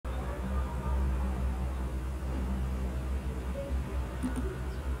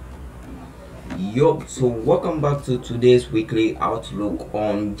Yo, so welcome back to today's weekly outlook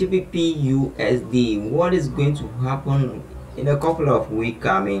on GBPUSD. What is going to happen in a couple of weeks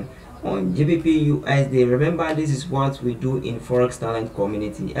coming on GBPUSD? Remember, this is what we do in Forex Talent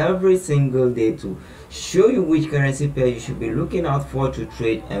Community every single day to show you which currency pair you should be looking out for to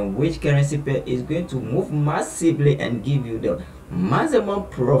trade and which currency pair is going to move massively and give you the maximum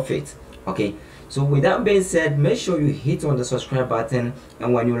profit. Okay, so with that being said, make sure you hit on the subscribe button,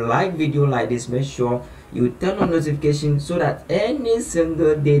 and when you like video like this, make sure you turn on notifications so that any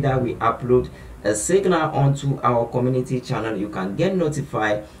single day that we upload a signal onto our community channel, you can get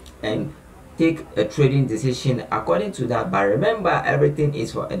notified and take a trading decision according to that. But remember, everything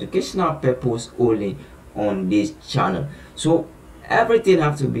is for educational purpose only on this channel, so everything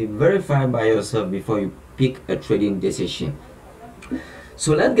have to be verified by yourself before you pick a trading decision.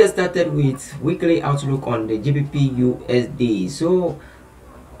 So let's get started with weekly outlook on the GBPUSD. So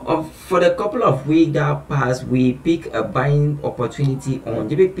for the couple of weeks that passed, we pick a buying opportunity on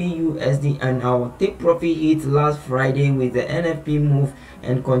GBPUSD, and our take profit hit last Friday with the NFP move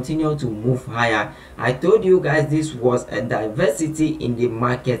and continue to move higher. I told you guys this was a diversity in the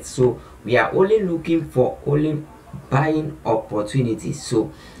market, so we are only looking for only buying opportunities.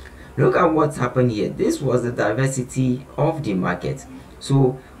 So look at what's happened here. This was the diversity of the market.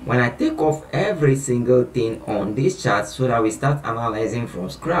 So when I take off every single thing on this chart so that we start analyzing from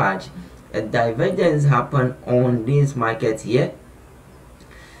scratch, a divergence happened on this market here.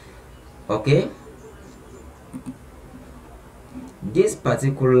 Okay, this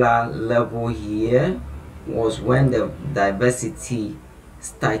particular level here was when the diversity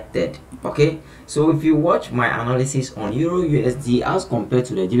started. Okay, so if you watch my analysis on Euro USD as compared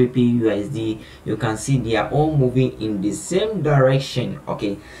to the GBP USD, you can see they are all moving in the same direction.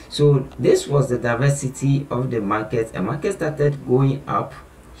 Okay, so this was the diversity of the market. A market started going up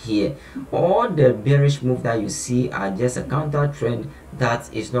here. All the bearish move that you see are just a counter trend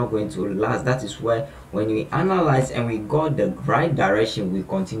that is not going to last. That is where when we analyze and we got the right direction, we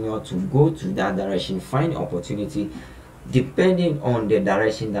continue to go to that direction, find opportunity depending on the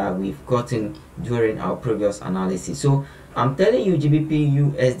direction that we've gotten during our previous analysis. So I'm telling you,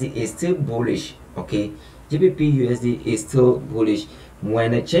 GBPUSD is still bullish. Okay, GBPUSD is still bullish.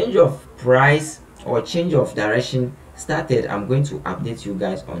 When a change of price or change of direction started, I'm going to update you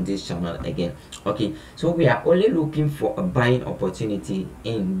guys on this channel again. Okay, so we are only looking for a buying opportunity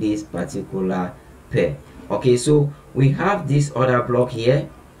in this particular pair. Okay, so we have this other block here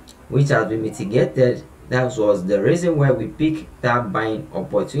which has been mitigated. That was the reason why we picked that buying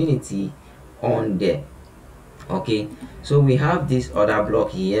opportunity on there. Okay, so we have this other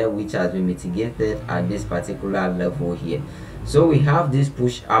block here which has been mitigated at this particular level here. So we have this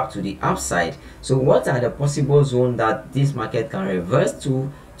push up to the upside. So what are the possible zones that this market can reverse to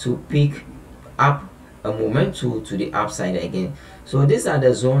pick up a momentum to the upside again? So these are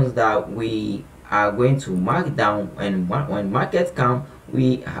the zones that we are going to mark down, and when market come,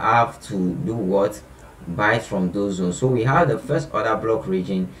 we have to do what? Buy from those zones. So we have the first order block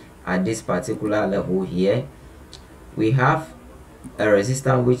region at this particular level here. We have a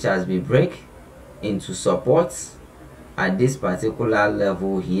resistance which has been break into support at this particular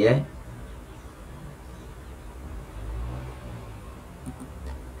level here,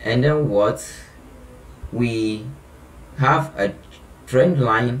 and then what? We have a trend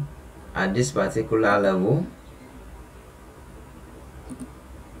line at this particular level.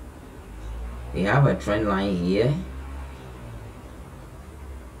 We have a trend line here.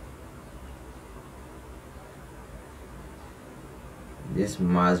 This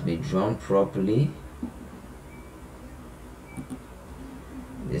must be drawn properly.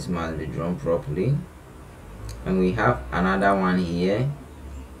 This must be drawn properly. And we have another one here.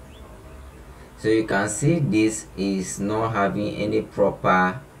 So you can see this is not having any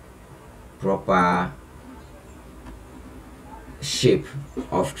proper shape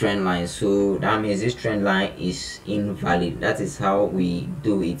of trend line, so that means this trend line is invalid. That is how we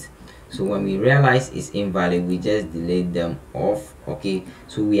do it. So when we realize it's invalid, we just delete them off. Okay,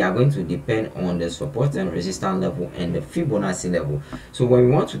 so we are going to depend on the support and resistance level and the Fibonacci level. So when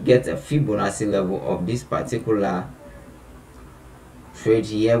we want to get a Fibonacci level of this particular trade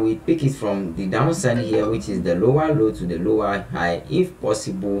here, we pick it from the downside here, which is the lower low to the lower high. If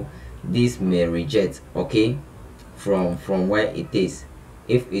possible, this may reject, okay, from where it is.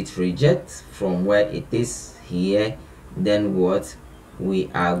 If it rejects from where it is here, then what? We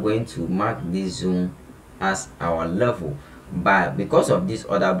are going to mark this zone as our level, but because of this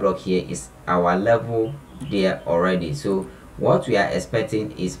other block here is our level there already. So what we are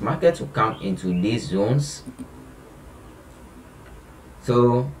expecting is market to come into these zones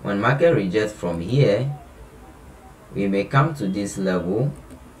So when market rejects from here, we may come to this level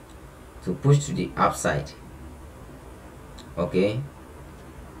to push to the upside. Okay,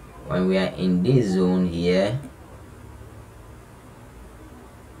 when we are in this zone here,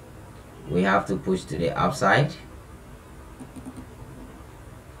 we have to push to the upside,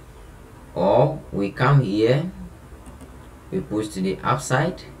 or we come here, we push to the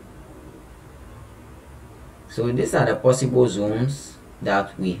upside. So these are the possible zones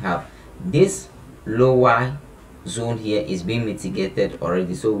that we have. This lower zone here is being mitigated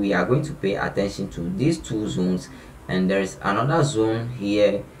already, so we are going to pay attention to these two zones. And there is another zone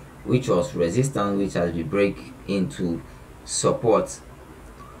here which was resistance, which has been break into support.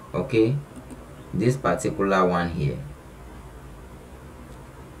 Okay, this particular one here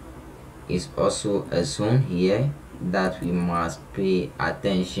is also a zone here that we must pay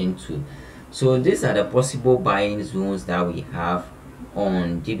attention to. So these are the possible buying zones that we have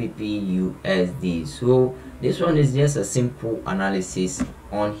on GBPUSD. So this one is just a simple analysis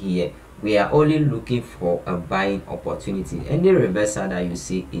on here. We are only looking for a buying opportunity. Any reversal that you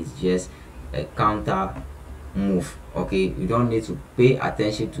see is just a counter move. Okay, you don't need to pay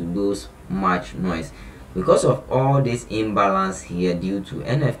attention to those much noise. Because of all this imbalance here due to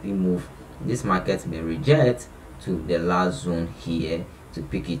NFP move, this market may reject to the last zone here to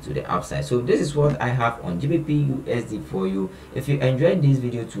pick it to the upside. So this is what I have on GBPUSD for you. If you enjoyed this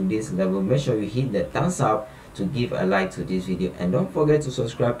video to this level, make sure you hit the thumbs up to give a like to this video, and don't forget to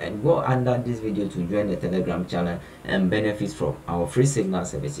subscribe and go under this video to join the Telegram channel and benefit from our free signal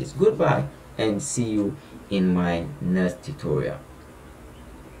services. Goodbye and see you in my next tutorial.